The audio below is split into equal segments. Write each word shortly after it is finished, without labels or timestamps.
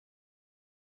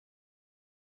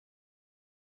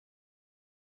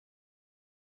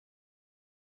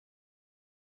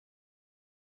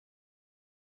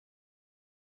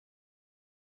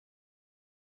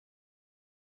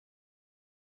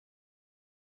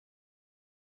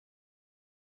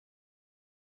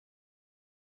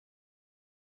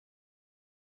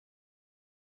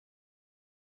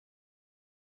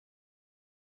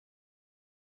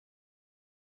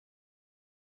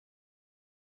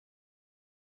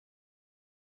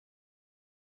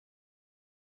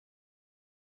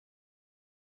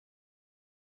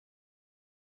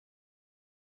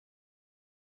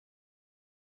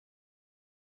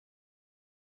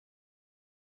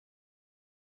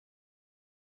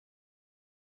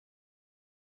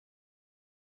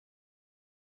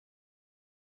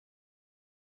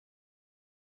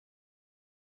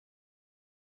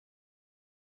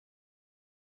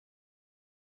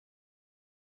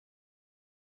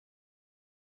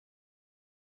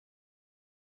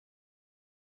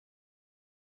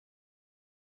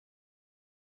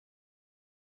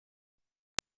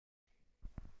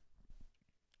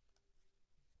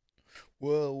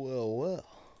Well, well, well.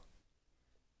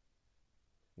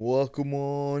 Welcome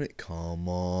on it. Come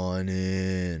on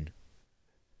in.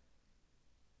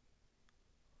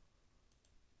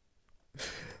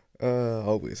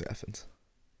 Always happens.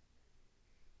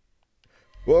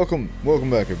 Welcome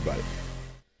back, everybody.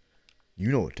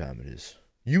 You know what time it is.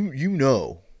 You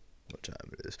know what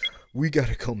time it is. We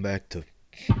gotta come back to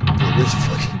play this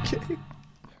fucking game.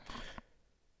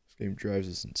 This game drives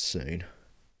us insane.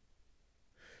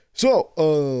 So,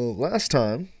 last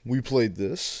time we played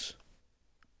this,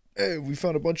 we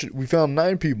found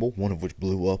 9 people, one of which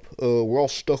blew up. We're all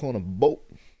stuck on a boat.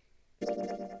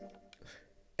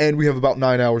 And we have about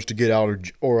 9 hours to get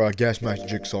out, or Gas Mask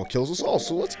Jigsaw kills us all,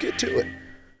 so let's get to it.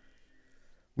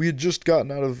 We had just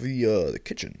gotten out of the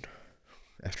kitchen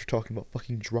after talking about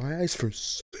fucking dry ice for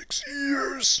 6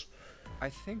 years. I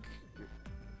think...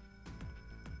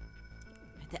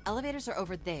 The elevators are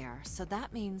over there, so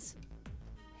that means...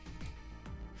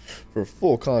 For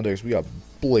full context, we got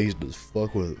blazed as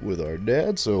fuck with our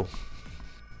dad, so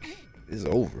it's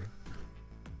over.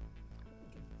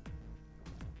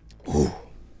 Ooh.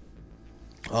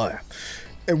 Oh yeah.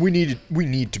 And we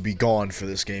need to be gone for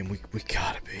this game. We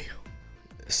gotta be.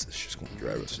 This is just gonna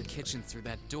drive us to the kitchen through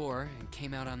that door and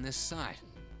came out on this side.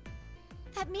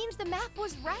 That means the map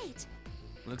was right.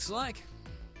 Looks like.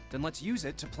 Then let's use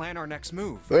it to plan our next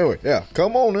move. Anyway, yeah,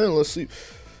 come on in. Let's see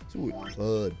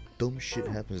what dumb shit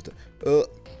happens to. Okay,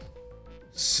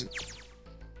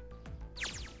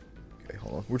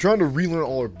 hold on. We're trying to relearn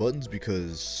all our buttons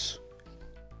because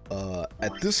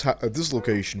at this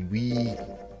location we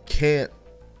can't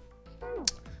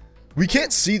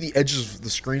see the edges of the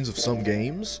screens of some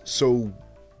games, so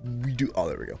we do. Oh,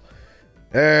 there we go.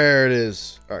 There it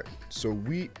is. All right, so oh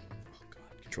god,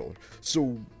 controller.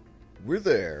 So we're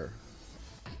there.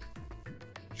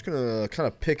 Just gonna kind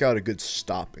of pick out a good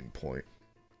stopping point.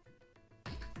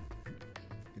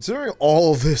 Considering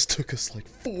all of this took us like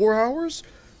 4 hours,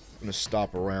 I'm gonna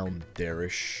stop around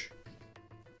there-ish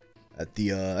at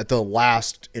the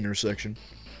last intersection.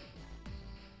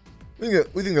 We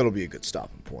think that'll be a good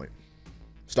stopping point.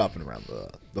 Stopping around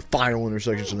the final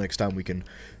intersection, so next time we can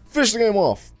finish the game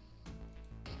off.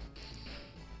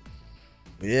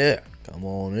 Yeah, come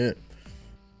on in.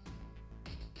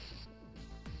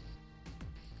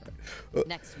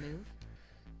 Next move.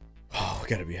 Oh, we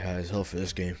gotta be high as hell for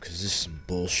this game, because this is some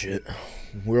bullshit.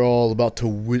 We're all about to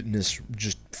witness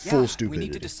just full stupidity. We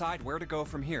need to decide where to go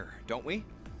from here, don't we?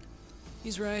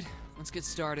 He's right. Let's get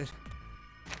started.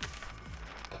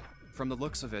 From the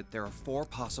looks of it, there are 4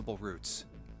 possible routes.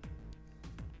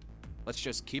 Let's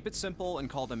just keep it simple and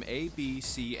call them A, B,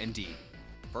 C, and D.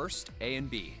 First, A and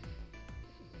B.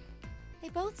 They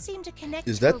both seem to connect.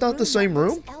 Is that not the same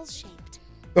room? L-shaped.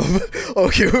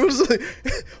 Okay, I was like,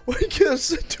 why you can't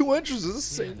set 2 entrances? It's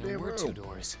the same there damn were room. 2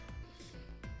 doors.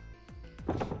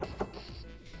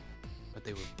 But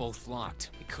they were both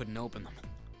locked. We couldn't open them.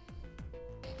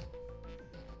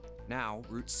 Now,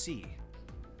 Route C.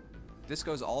 This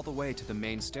goes all the way to the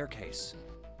main staircase.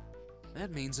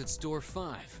 That means it's door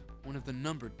 5, one of the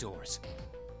numbered doors.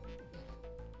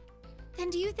 Then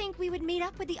do you think we would meet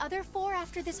up with the other 4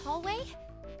 after this hallway?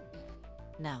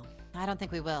 No, I don't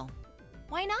think we will.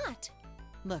 Why not?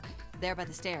 Look, there by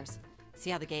the stairs.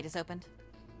 See how the gate is opened?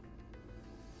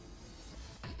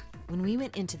 When we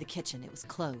went into the kitchen, it was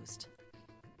closed.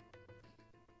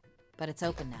 But it's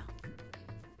open now.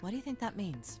 What do you think that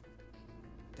means?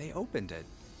 They opened it.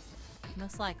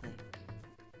 Most likely.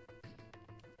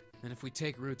 And if we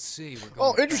take Route C, we're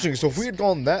going Oh, interesting. So if backwards. we had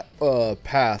gone that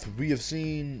path, would we have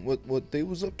seen what they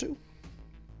was up to?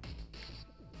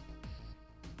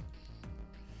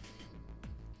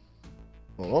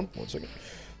 Hold on, 1 second.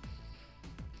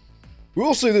 We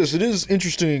will say this: it is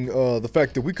interesting the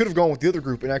fact that we could have gone with the other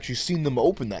group and actually seen them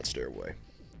open that stairway.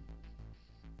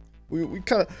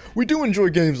 We do enjoy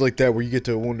games like that where you get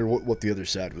to wonder what the other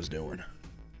side was doing.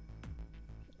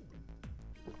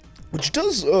 Which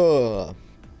does that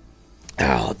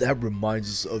reminds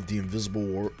us of the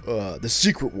the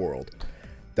Secret World.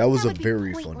 That was a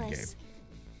very fun game.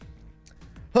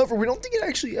 However, we don't think it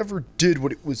actually ever did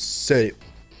what it was said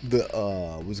it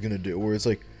was gonna do, where it's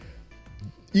like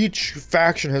each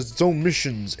faction has its own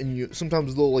missions, and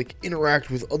sometimes they'll like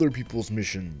interact with other people's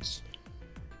missions.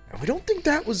 And we don't think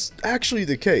that was actually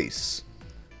the case.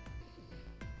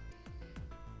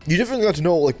 You definitely got to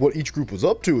know like what each group was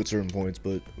up to at certain points,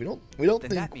 but we don't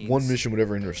think one mission would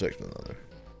ever intersect with another.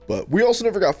 But we also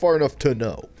never got far enough to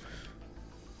know.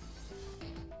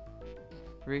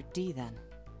 Route D, then.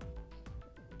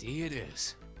 D it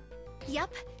is.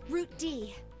 Yep, Route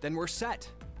D. Then we're set.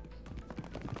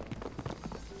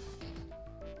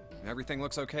 Everything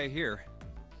looks okay here.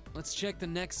 Let's check the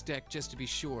next deck just to be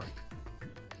sure.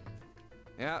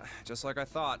 Yeah, just like I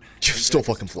thought. Still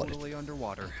fucking flooded. Totally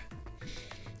underwater.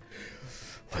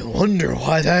 I wonder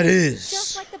why that is.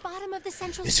 Just like the bottom of the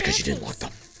central Is it because you didn't lock the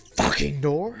fucking At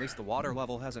door? least the water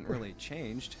level hasn't really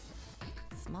changed.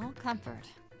 Small comfort.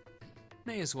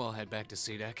 May as well head back to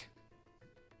C deck.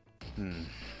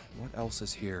 What else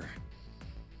is here?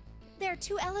 There are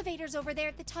 2 elevators over there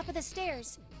at the top of the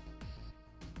stairs.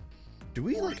 Do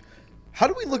we like? How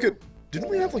do we look at? Didn't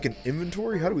we have like an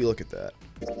inventory? How do we look at that?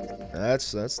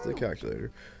 That's the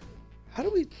calculator. How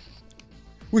do we?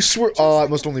 We swear. Oh, I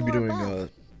must only be doing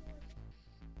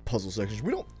puzzle sections.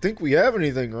 We don't think we have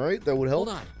anything, right? That would help.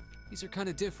 Hold on. These are kind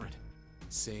of different.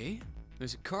 See?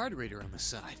 There's a card reader on the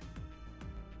side.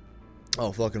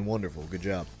 Oh, fucking wonderful. Good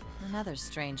job. Another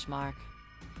strange mark.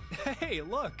 Hey,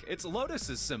 look! It's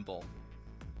Lotus's symbol.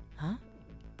 Huh?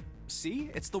 See?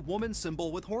 It's the woman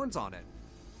symbol with horns on it.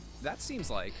 That seems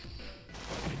like...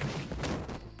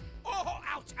 Oh,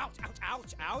 ouch, ouch, ouch,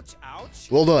 ouch, ouch, ouch.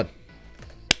 Well done.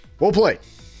 Well played.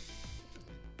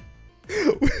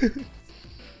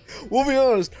 We'll be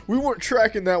honest, we weren't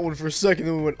tracking that one for a second,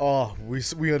 then we went, oh,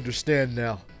 we understand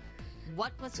now.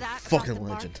 What was that Fucking about the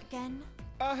mark legend.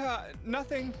 again?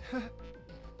 Nothing.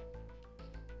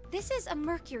 This is a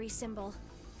Mercury symbol.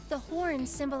 The horns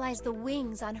symbolize the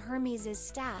wings on Hermes'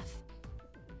 staff.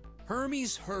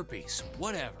 Hermes herpes,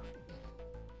 whatever.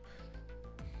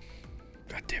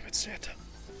 God damn it, Santa.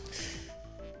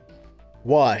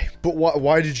 Why? But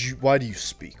why do you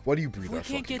speak? Why do you breathe If we that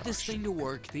can't fucking get this oxygen? thing to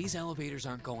work, these elevators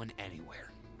aren't going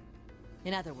anywhere.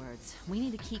 In other words, we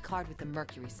need a key card with the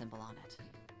Mercury symbol on it.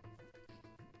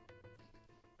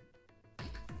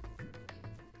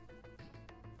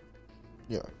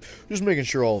 Yeah. Just making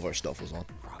sure all of our stuff was on.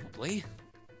 Probably.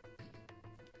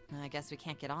 I guess we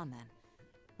can't get on then.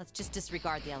 Let's just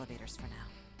disregard the elevators for now.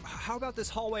 How about this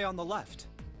hallway on the left?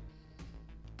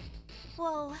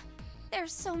 Whoa,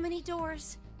 there's so many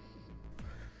doors.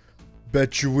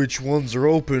 Bet you which ones are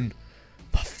open.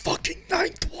 The fucking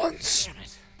 9th ones. Damn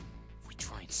it. If we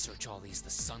try and search all these, the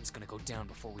sun's gonna go down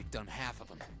before we've done half of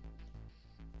them.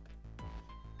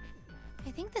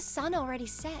 I think the sun already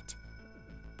set.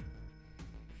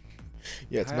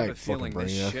 Yeah, it's I have night a feeling fucking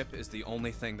this brain. ship is the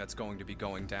only thing that's going to be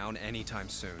going down anytime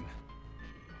soon.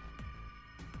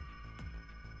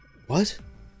 What?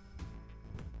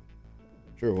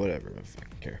 Sure, whatever. I don't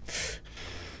fucking care.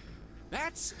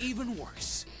 That's even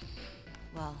worse.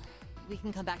 Well, we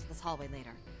can come back to this hallway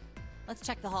later. Let's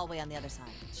check the hallway on the other side,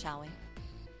 shall we?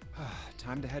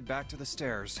 Time to head back to the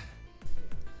stairs.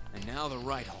 And now the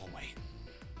right hallway.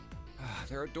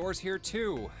 There are doors here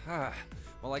too.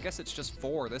 Well, I guess it's just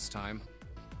 4 this time.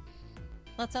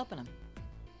 Let's open them.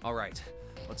 All right,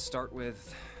 let's start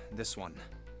with this one.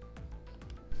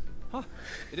 Huh,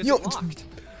 it isn't Yo, locked.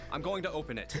 I'm going to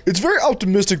open it. It's very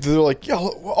optimistic that they're like, yeah,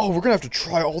 oh, we're gonna have to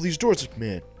try all these doors. Like,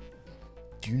 man,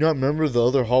 do you not remember the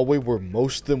other hallway where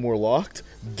most of them were locked?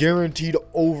 Guaranteed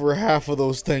over half of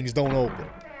those things don't open.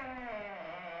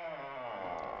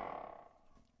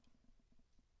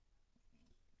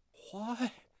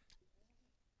 What?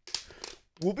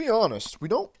 We'll be honest, we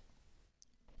don't...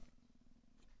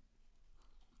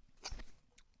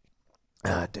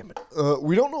 Ah, damn it.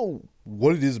 We don't know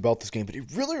what it is about this game, but it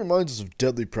really reminds us of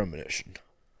Deadly Premonition.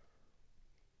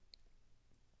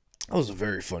 That was a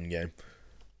very fun game.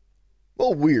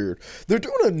 Well, weird. They're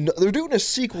doing a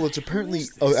sequel that's apparently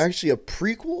actually a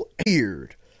prequel.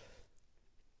 Weird.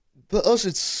 To us,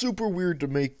 it's super weird to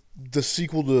make the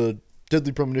sequel to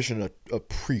Deadly Premonition a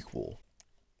prequel.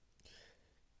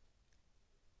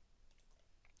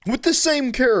 With the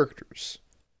same characters.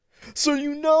 So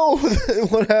you know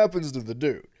what happens to the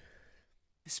dude.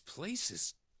 This place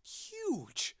is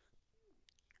huge.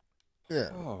 Yeah.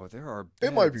 Oh, there are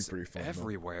It might be beds pretty fun, though.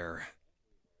 everywhere.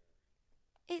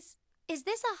 Is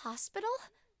this a hospital?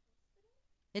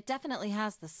 It definitely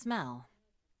has the smell.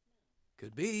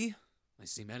 Could be. I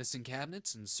see medicine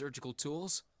cabinets and surgical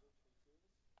tools.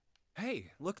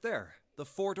 Hey, look there. The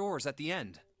 4 doors at the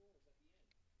end.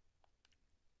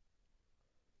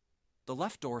 The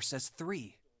left door says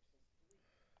 3.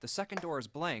 The second door is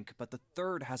blank, but the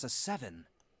third has a 7.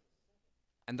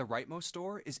 And the rightmost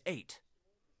door is 8.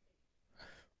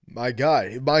 My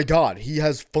God, he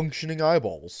has functioning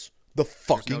eyeballs. The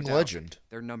fucking doubt. legend.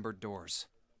 They're numbered doors.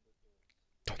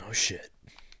 Don't know shit.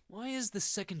 Why is the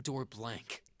second door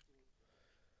blank?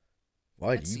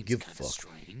 Why That do you seems give a kinda fuck?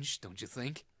 strange, don't you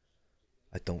think?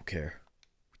 I don't care.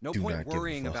 No Do point not give a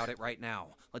worrying fuck. about it right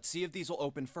now. Let's see if these will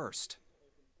open first.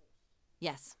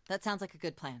 Yes, that sounds like a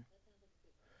good plan.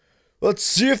 Let's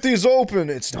see if these open.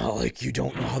 It's not like you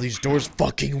don't know how these doors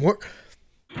fucking work.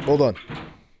 Hold on.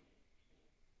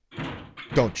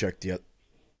 Don't check yet.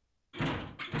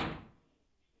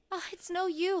 Oh, it's no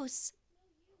use.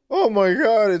 Oh my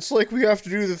god, it's like we have to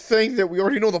do the thing that we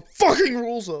already know the fucking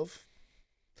rules of.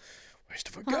 Waste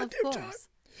of a Well, of goddamn time. course.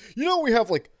 You know we have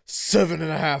like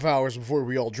 7.5 hours before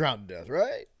we all drown to death,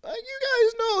 right? Like, you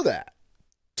guys know that.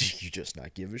 Do you just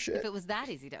not give a shit? If it was that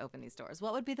easy to open these doors,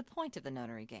 what would be the point of the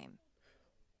Nonary game?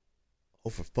 Oh,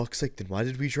 for fuck's sake, then why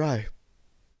did we try?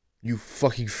 You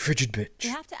fucking frigid bitch. You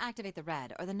have to activate the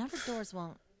red, or the numbered doors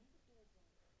won't...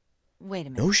 Wait a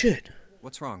minute. No shit.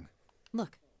 What's wrong?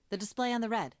 Look, the display on the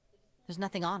red. There's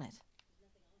nothing on it.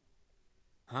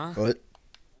 Huh? What?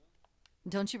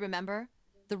 Don't you remember?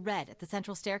 The red at the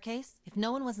central staircase? If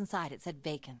no one was inside, it said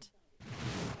vacant.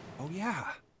 Oh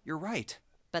yeah, you're right.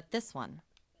 But this one...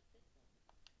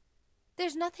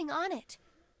 There's nothing on it.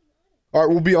 Alright,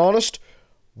 we'll be honest.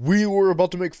 We were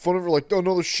about to make fun of her, like, oh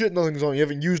no, there's shit, nothing's on. You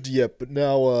haven't used it yet. But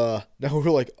now we're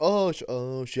like, oh,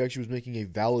 she actually was making a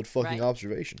valid fucking Right.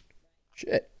 observation.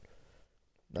 Shit.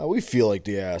 Now we feel like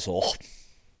the asshole.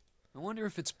 I wonder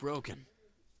if it's broken.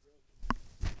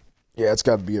 Yeah, it's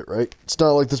gotta be it, right? It's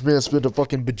not like this man spent a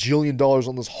fucking bajillion dollars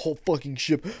on this whole fucking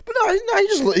ship. But no,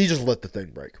 he just let the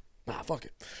thing break. Nah, fuck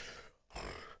it.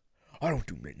 I don't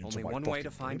do maintenance Only on my one way to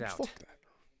fucking find games. out. Fuck that.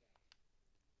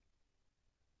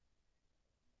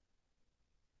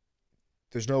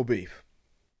 There's no beep.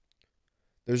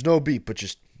 There's no beep, but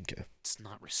just... Okay. It's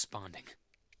not responding.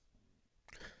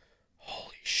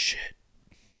 Holy shit.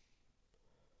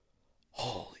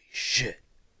 Holy shit.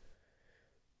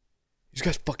 These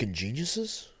guys fucking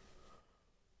geniuses?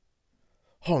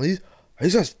 Hold on,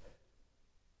 these guys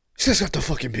got the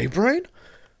fucking big brain?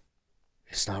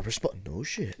 It's not responding. No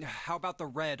shit. How about the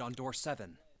red on door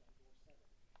 7?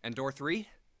 And door 3?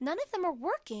 None of them are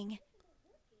working.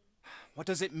 What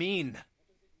does it mean?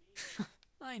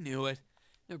 I knew it.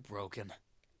 They're broken.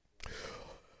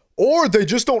 Or they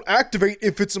just don't activate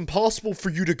if it's impossible for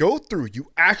you to go through,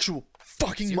 you actual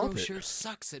fucking Zero muppet. sure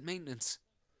sucks at maintenance.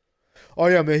 Oh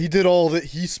yeah, man, he did all of it.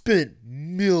 He spent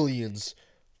millions.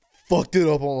 Fucked it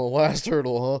up on the last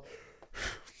hurdle, huh?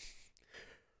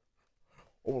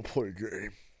 I want to play a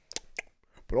game.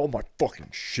 But all my fucking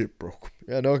shit broke.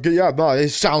 Yeah, no, it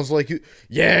sounds like it.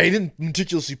 Yeah, he didn't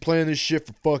meticulously plan this shit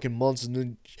for fucking months and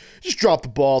then just dropped the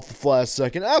ball at the last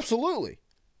second. Absolutely.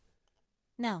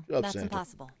 No, Up, that's Santa.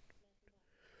 impossible.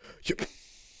 Yep.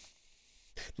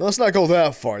 Now, let's not go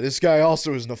that far. This guy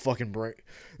also isn't a fucking brain.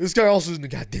 This guy also isn't a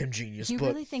goddamn genius, You but...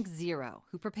 really think Zero,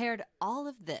 who prepared all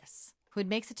of this, would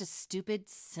make such a stupid,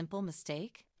 simple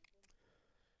mistake?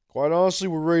 Quite honestly,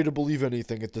 we're ready to believe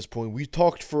anything at this point. We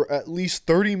talked for at least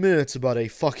 30 minutes about a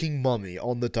fucking mummy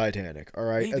on the Titanic,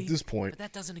 alright? Maybe, At this point. but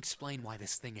that doesn't explain why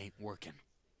this thing ain't working.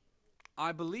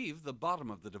 I believe the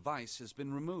bottom of the device has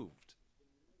been removed.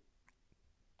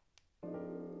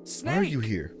 Why are you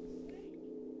here?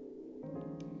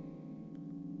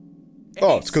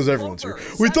 Oh, it's because everyone's here.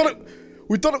 We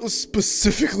thought it was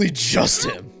specifically just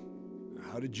him.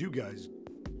 How did you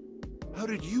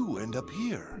end up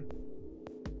here?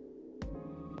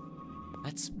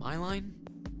 That's my line?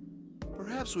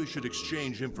 Perhaps we should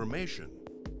exchange information.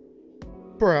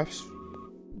 Perhaps.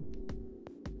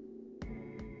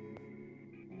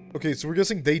 Okay, so we're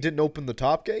guessing they didn't open the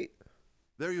top gate?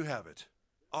 There you have it.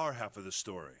 Our half of the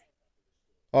story.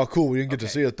 Oh, cool. We didn't get to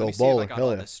see it, though. Let me see if I Baller. got Hell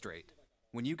all yeah. this straight.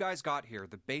 When you guys got here,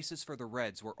 the bases for the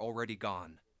Reds were already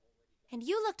gone. And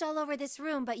you looked all over this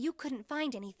room, but you couldn't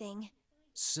find anything.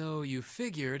 So you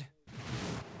figured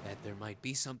that there might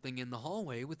be something in the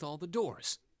hallway with all the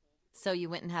doors. So you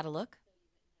went and had a look?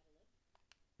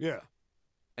 Yeah.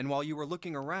 And while you were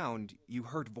looking around, you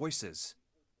heard voices.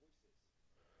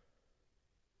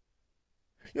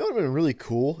 You know what would have been really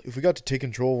cool if we got to take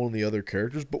control of one of the other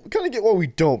characters, but we kind of get why we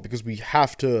don't because we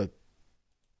have to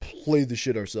play the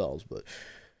shit ourselves, but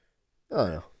I don't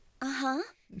know. Uh-huh.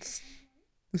 This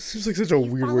seems like such a You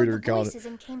weird way followed to the recount voices it.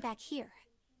 and came back here.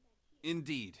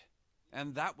 Indeed.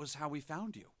 And that was how we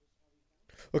found you.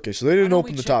 Okay, so they Why didn't don't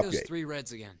open we the check top those gate. 3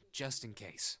 reds again, just in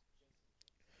case.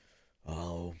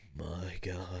 Oh my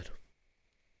god.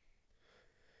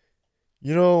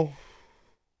 You know,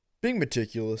 being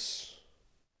meticulous,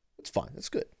 it's fine, that's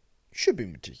good. You should be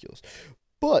meticulous.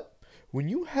 But when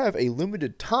you have a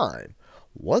limited time,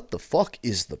 what the fuck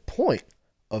is the point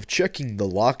of checking the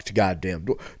locked goddamn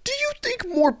door? Do you think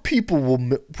more people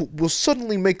will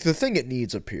suddenly make the thing it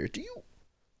needs appear? Do you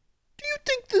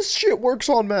think this shit works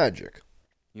on magic?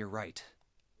 You're right.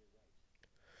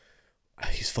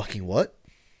 He's fucking what?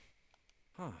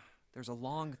 Huh. There's a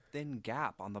long, thin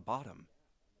gap on the bottom.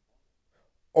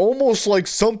 almost like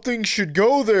something should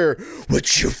go there,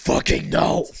 which you fucking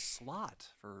know. It's a slot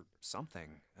for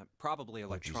something. Probably Oh,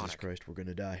 electronic. Jesus Christ, we're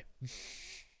gonna die.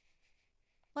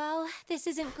 Well, this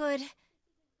isn't good.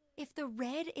 If the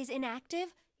red is inactive,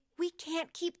 we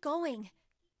can't keep going.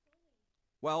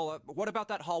 Well, what about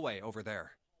that hallway over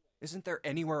there? Isn't there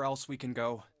anywhere else we can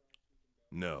go?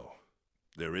 No,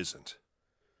 there isn't.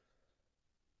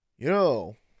 You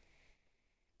know,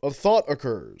 a thought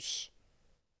occurs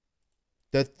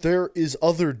that there is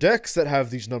other decks that have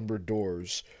these numbered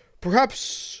doors.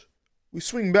 Perhaps we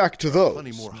swing back to those.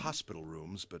 Plenty more hospital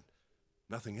rooms, but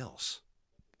nothing else.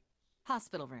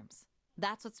 Hospital rooms.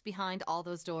 That's what's behind all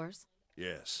those doors?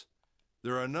 Yes.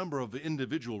 There are a number of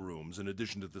individual rooms in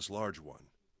addition to this large one.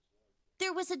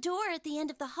 There was a door at the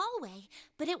end of the hallway,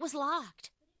 but it was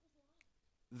locked.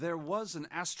 There was an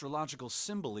astrological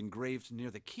symbol engraved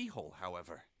near the keyhole,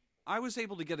 however. I was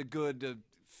able to get a good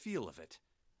feel of it.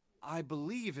 I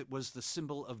believe it was the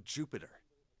symbol of Jupiter.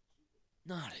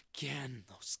 Not again.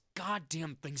 Those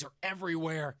goddamn things are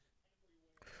everywhere.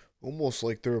 Almost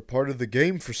like they're a part of the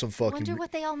game for some fucking Wonder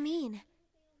what they all mean.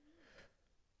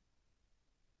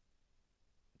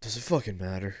 Does it fucking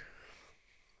matter?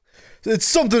 It's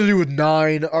something to do with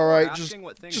 9, alright? Asking Just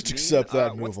what things mean? accept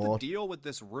that and move what's on. the deal with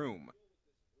this room?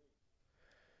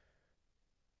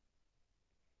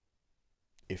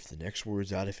 If the next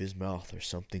words out of his mouth are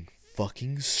something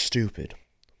fucking stupid,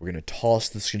 we're gonna toss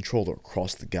this controller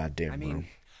across the goddamn I mean, room.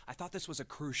 I thought this was a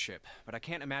cruise ship, but I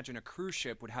can't imagine a cruise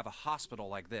ship would have a hospital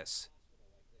like this.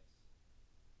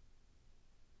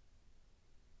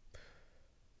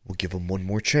 We'll give him one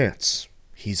more chance.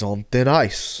 He's on thin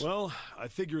ice. Well, I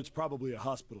figure it's probably a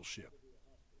hospital ship.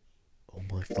 Oh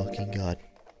my fucking god.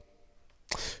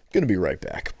 Gonna be right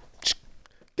back. Just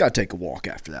gotta take a walk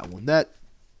after that one. That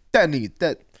needs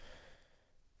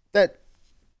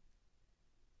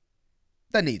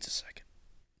a second.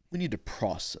 We need to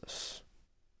process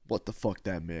what the fuck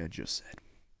that man just said.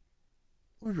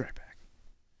 We'll be right back.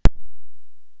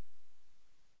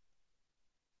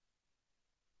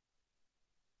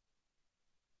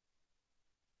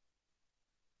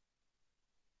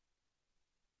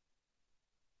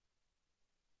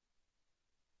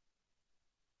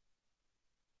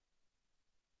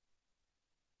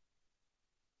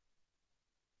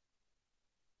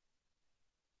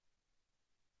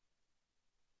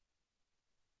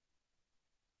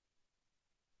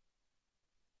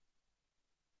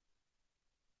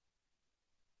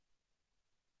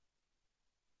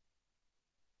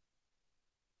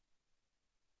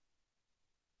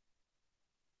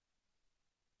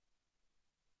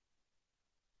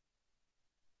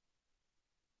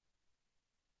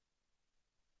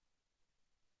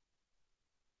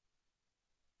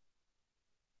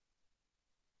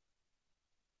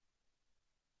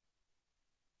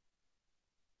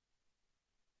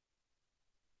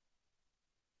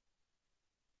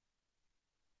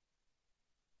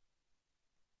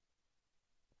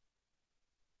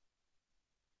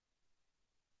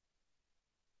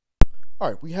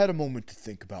 Alright, we had a moment to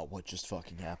think about what just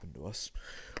fucking happened to us.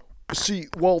 See,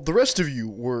 while the rest of you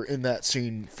were in that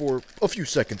scene for a few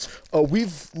seconds,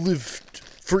 we've lived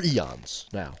for eons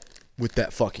now with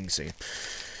that fucking scene.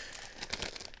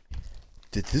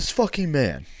 Did this fucking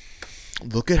man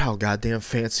look at how goddamn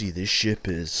fancy this ship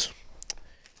is,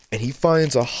 and he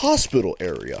finds a hospital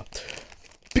area?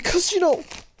 Because, you know,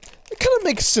 it kind of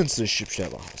makes sense this ship should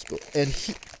have a hospital.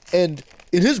 And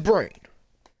in his brain,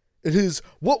 it is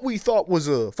what we thought was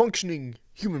a functioning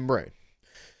human brain.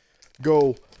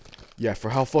 Go, yeah, for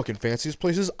how fucking fancy this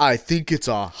place is, I think it's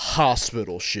a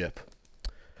hospital ship.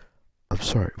 I'm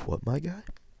sorry, what, my guy?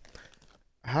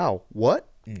 How? What?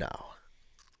 No.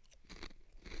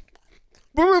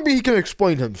 But maybe he can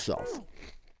explain himself.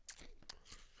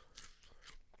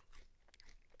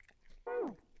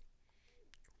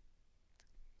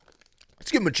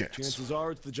 Let's give him a chance. Chances are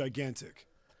it's the gigantic.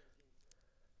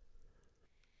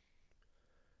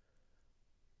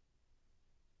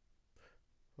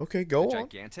 Okay, go on.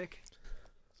 Gigantic?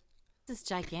 This is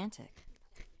gigantic.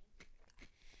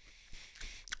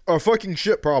 A fucking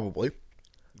ship, probably.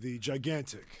 The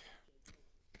gigantic.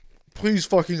 Please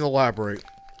fucking elaborate.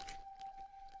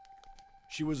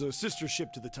 She was a sister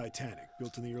ship to the Titanic,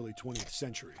 built in the early 20th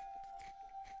century.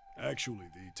 Actually,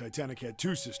 the Titanic had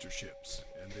two sister ships,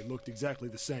 and they looked exactly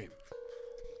the same.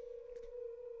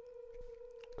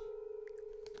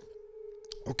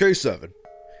 Okay, 7.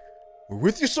 We're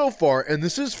with you so far, and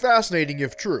this is fascinating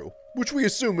if true, which we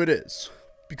assume it is,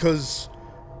 because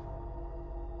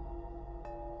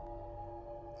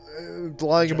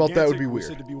lying about that would be was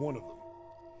weird. said to be one of them.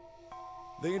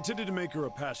 They intended to make her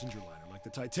a passenger liner like the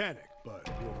Titanic, but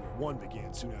World War I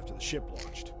began soon after the ship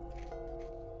launched.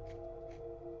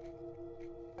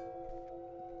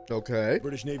 Okay. The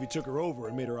British Navy took her over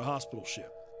and made her a hospital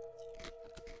ship.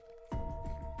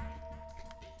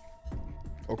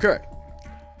 Okay.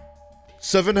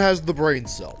 7 has the brain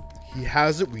cell. He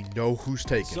has it, we know who's At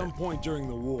taking some it. point during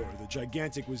the war, the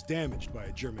Gigantic was damaged by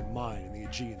a German mine in the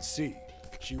Aegean Sea.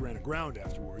 She ran aground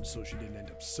afterwards, so she didn't end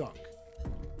up sunk.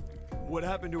 What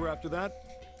happened to her after that?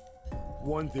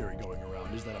 One theory going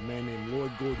around is that a man named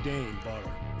Lord Gourdane bought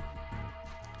her.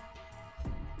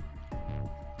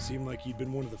 Seemed like he'd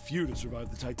been one of the few to survive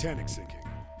the Titanic sinking.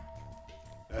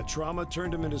 That trauma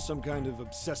turned him into some kind of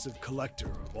obsessive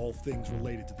collector of all things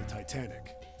related to the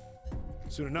Titanic.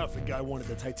 Soon enough, the guy wanted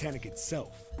the Titanic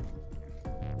itself.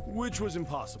 Which was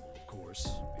impossible, of course.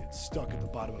 It's stuck at the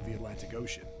bottom of the Atlantic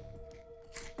Ocean.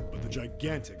 But the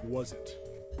Gigantic wasn't.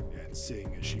 And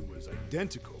seeing as she was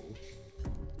identical...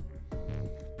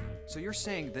 So you're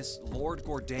saying this Lord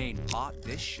Gourdane bought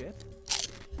this ship?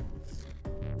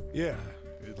 Yeah,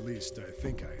 at least I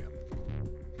think I am.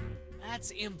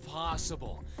 That's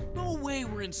impossible. No way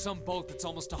we're in some boat that's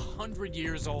almost 100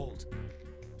 years old.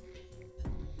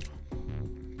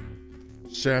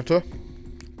 Santa,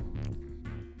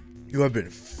 you have been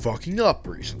fucking up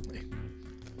recently.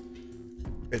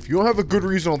 If you don't have a good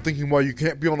reason on thinking why you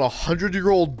can't be on a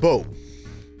 100-year-old boat,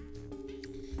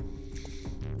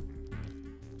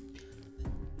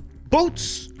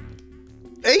 boats,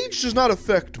 age does not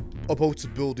affect a boat's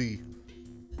ability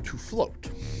to float.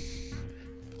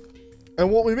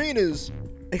 And what we mean is,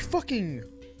 a fucking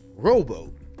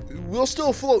rowboat will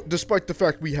still float despite the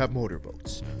fact we have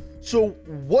motorboats. So,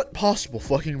 what possible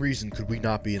fucking reason could we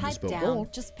not be in this boat? Pipe down.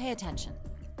 Just pay attention.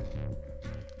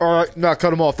 Alright, now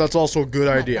cut him off. That's also a good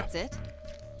What, idea. That's it?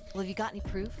 Well, have you got any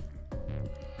proof?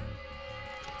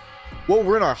 Well,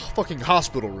 we're in our fucking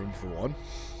hospital room, for one.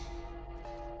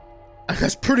 And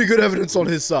that's pretty good evidence on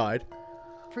his side.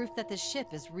 Proof that this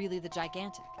ship is really the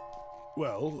Gigantic.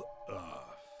 Well,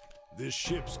 this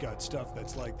ship's got stuff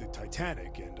that's like the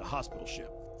Titanic and a hospital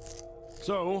ship.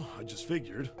 So, I just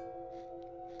figured...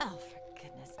 Oh, for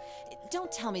goodness.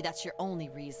 Don't tell me that's your only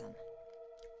reason.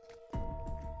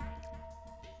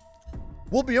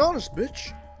 We'll be honest,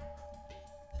 bitch.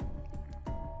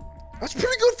 That's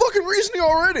pretty good fucking reasoning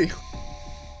already.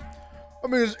 I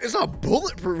mean, it's not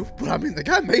bulletproof, but I mean, the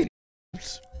guy made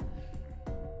it.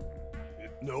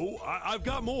 No, I've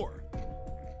got more.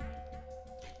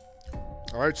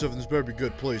 Alright, Seven, this better be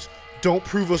good, please. Don't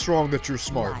prove us wrong that you're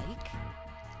smart. Like?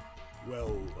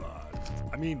 Well,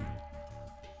 I mean...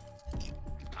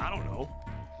 I don't know.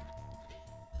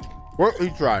 Well, he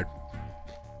tried.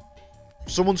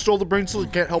 Someone stole the brain cell, you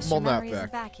can't help him on that Memory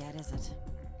isn't fact. back yet, is it?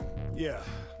 Yeah,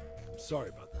 sorry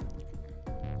about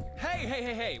that.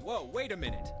 Hey, whoa, wait a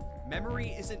minute.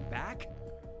 Memory isn't back?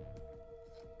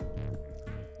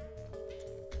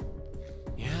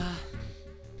 Yeah.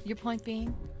 Your point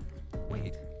being?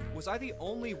 Wait, was I the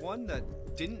only one that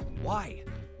didn't? Why?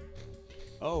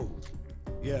 Oh,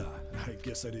 yeah, I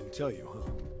guess I didn't tell you,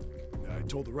 huh? I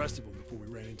told the rest of them before we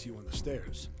ran into you on the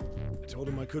stairs. I told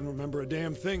them I couldn't remember a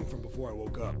damn thing from before I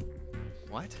woke up.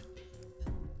 What?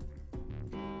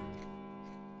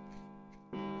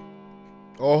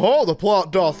 Oh, the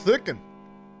plot doth thicken.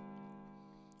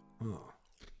 Huh.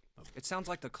 It sounds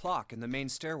like the clock in the main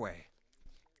stairway.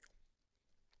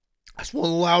 That's one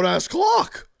loud-ass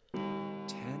clock.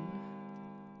 10,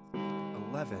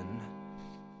 11,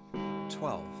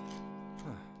 12.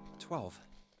 12.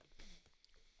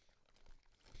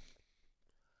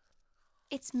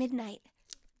 It's midnight.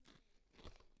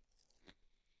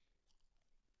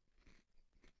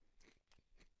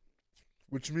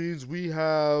 Which means we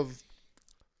have...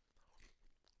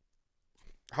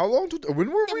 How long to...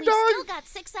 When were And we we dying? still got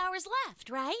 6 hours left,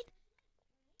 right?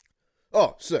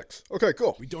 Oh, 6. Okay,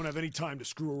 cool. We don't have any time to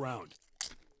screw around.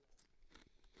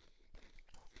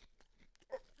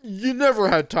 You never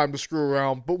had time to screw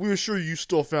around, but we assure you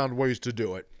still found ways to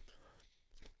do it.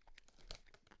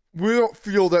 We don't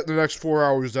feel that in the next 4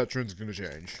 hours that trend's gonna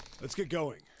change. Let's get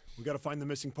going. We gotta find the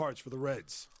missing parts for the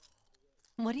Reds.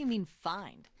 What do you mean,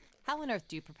 find? How on earth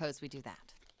do you propose we do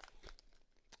that?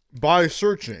 By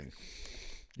searching.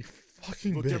 You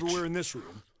fucking Looked bitch. everywhere in this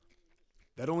room.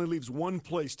 That only leaves one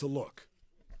place to look.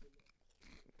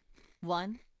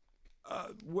 One?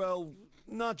 Well,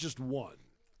 not just one.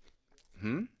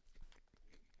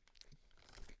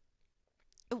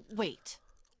 Wait.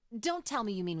 Don't tell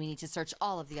me you mean we need to search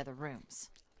all of the other rooms.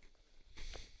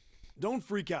 Don't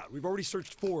freak out. We've already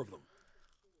searched 4 of them.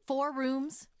 4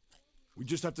 rooms? We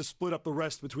just have to split up the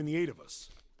rest between the 8 of us.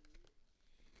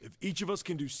 If each of us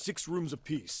can do 6 rooms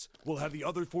apiece, we'll have the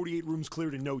other 48 rooms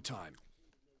cleared in no time.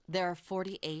 There are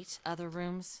 48 other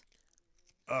rooms?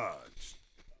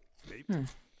 Maybe.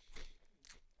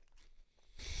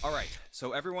 All right,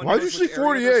 so everyone Why did you knows say which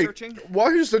area they're 48? searching?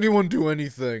 Why does anyone do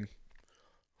anything?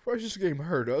 Why does this game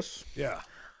hurt us? Yeah.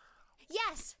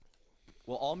 Yes!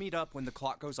 We'll all meet up when the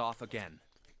clock goes off again.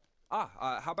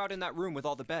 How about in that room with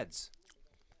all the beds?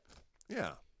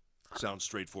 Yeah. Sounds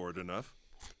straightforward enough.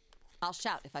 I'll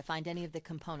shout if I find any of the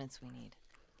components we need.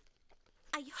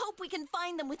 I hope we can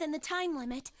find them within the time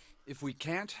limit. If we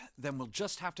can't, then we'll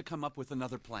just have to come up with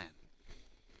another plan.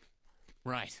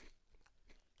 Right.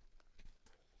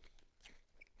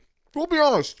 We'll be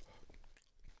honest.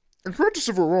 And correct us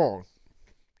if we're wrong.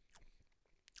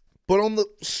 But on the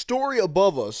story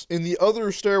above us, in the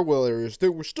other stairwell areas,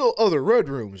 there were still other red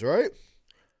rooms, right?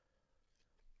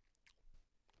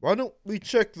 Why don't we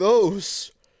check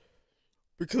those?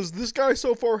 Because this guy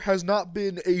so far has not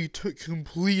been a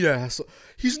complete ass.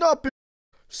 He's not been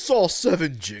Saw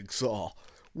 7 Jigsaw,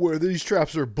 where these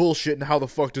traps are bullshit and how the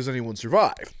fuck does anyone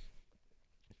survive?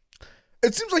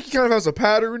 It seems like he kind of has a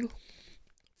pattern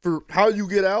for how you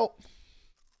get out.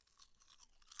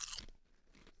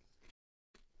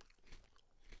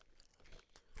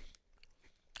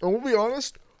 And we'll be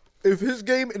honest, if his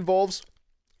game involves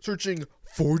searching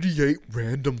 48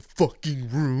 random fucking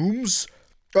rooms,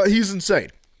 he's insane.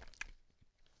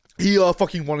 He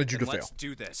fucking wanted you to fail. Let's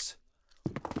do this.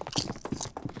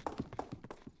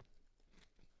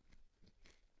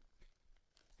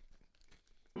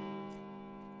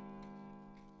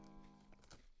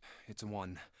 It's a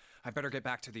 1. I better get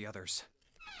back to the others.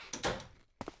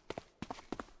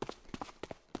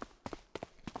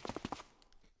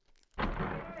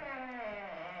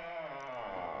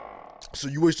 So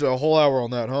you wasted a whole hour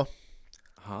on that, huh?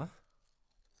 Huh?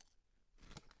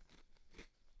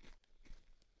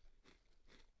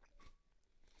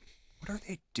 What are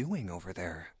they doing over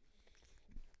there?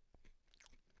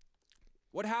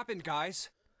 What happened, guys?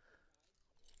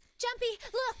 Jumpy,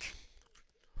 look!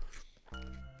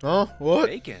 Huh? What?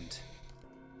 Vacant.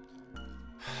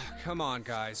 Come on,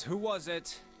 guys. Who was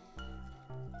it?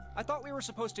 I thought we were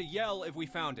supposed to yell if we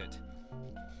found it.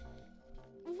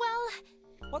 Well...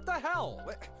 What the hell?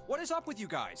 What is up with you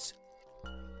guys?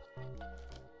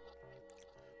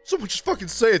 Someone just fucking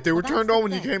say it. They were Well, turned that's on the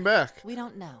when you thing. came back. We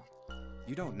don't know.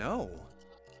 You don't know.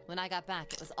 When I got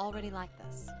back, it was already like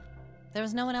this. There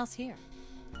was no one else here.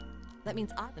 That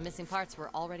means the missing parts were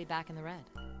already back in the red.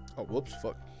 Oh, whoops,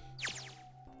 fuck.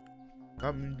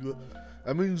 That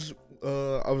means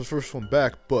I was the first one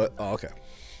back, but okay.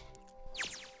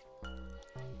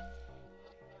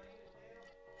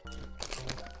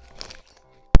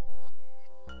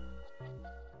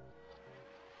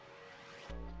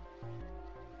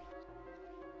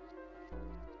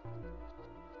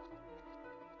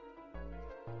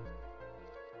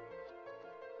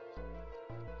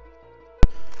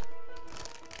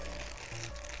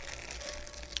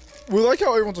 We like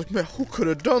how everyone's like, man, who could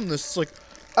have done this? It's like,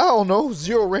 I don't know.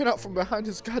 Zero ran out from behind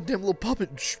his goddamn little puppet,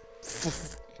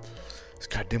 his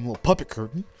goddamn little puppet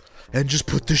curtain, and just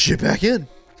put the shit back in.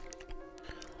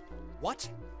 What?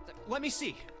 Let me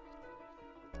see.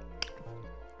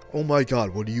 Oh my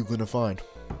god, what are you gonna find?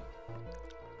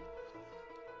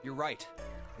 You're right.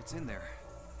 It's in there.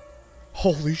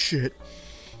 Holy shit.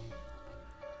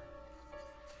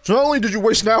 So not only did you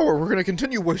waste an hour, we're gonna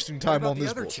continue wasting time about on the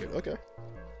this other bullshit. two? Okay.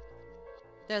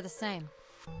 They're the same.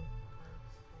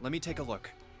 Let me take a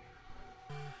look.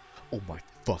 Oh my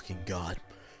fucking god.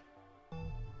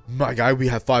 My guy, we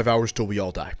have 5 hours till we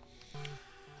all die.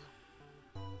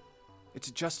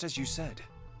 It's just as you said.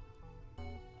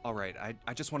 Alright,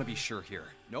 I just want to be sure here.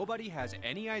 Nobody has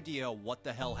any idea what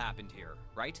the hell happened here,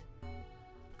 right?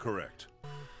 Correct.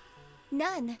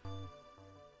 None.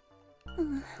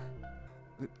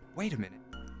 Wait a minute.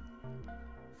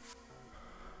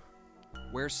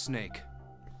 Where's Snake?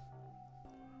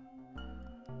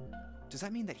 Does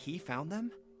that mean that he found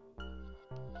them?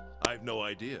 I've no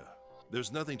idea. There's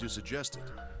nothing to suggest it,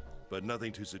 but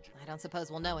nothing to suggest. I don't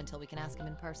suppose we'll know until we can ask him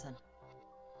in person.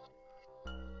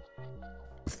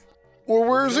 Well,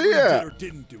 where's he Whatever at? did or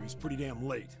didn't do, he's pretty damn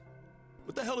late.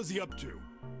 What the hell is he up to?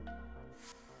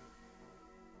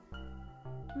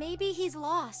 Maybe he's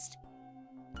lost.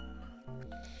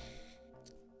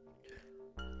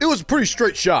 It was a pretty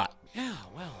straight shot. Yeah,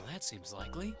 well, that seems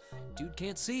likely. Dude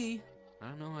can't see. I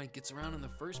don't know how he gets around in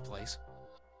the first place.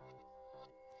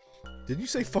 Didn't you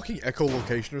say fucking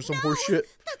echolocation or some horse shit?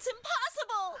 That's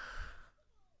impossible!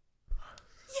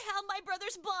 Yeah, my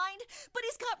brother's blind, but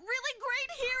he's got really great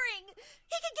hearing.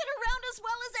 He can get around as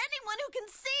well as anyone who can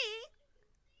see.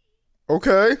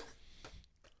 Okay.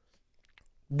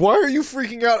 Why are you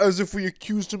freaking out as if we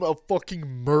accused him of fucking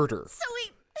murder? So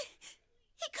he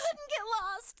couldn't get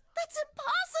lost. That's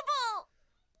impossible.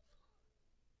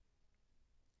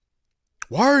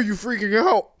 Why are you freaking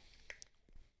out?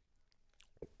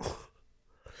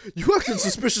 You acting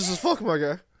suspicious as fuck, my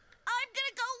guy. I'm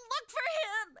gonna go look for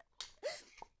him.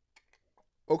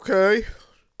 Okay.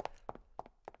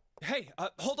 Hey,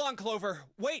 hold on, Clover.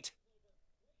 Wait.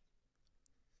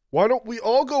 Why don't we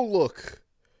all go look?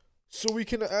 So we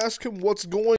can ask him what's going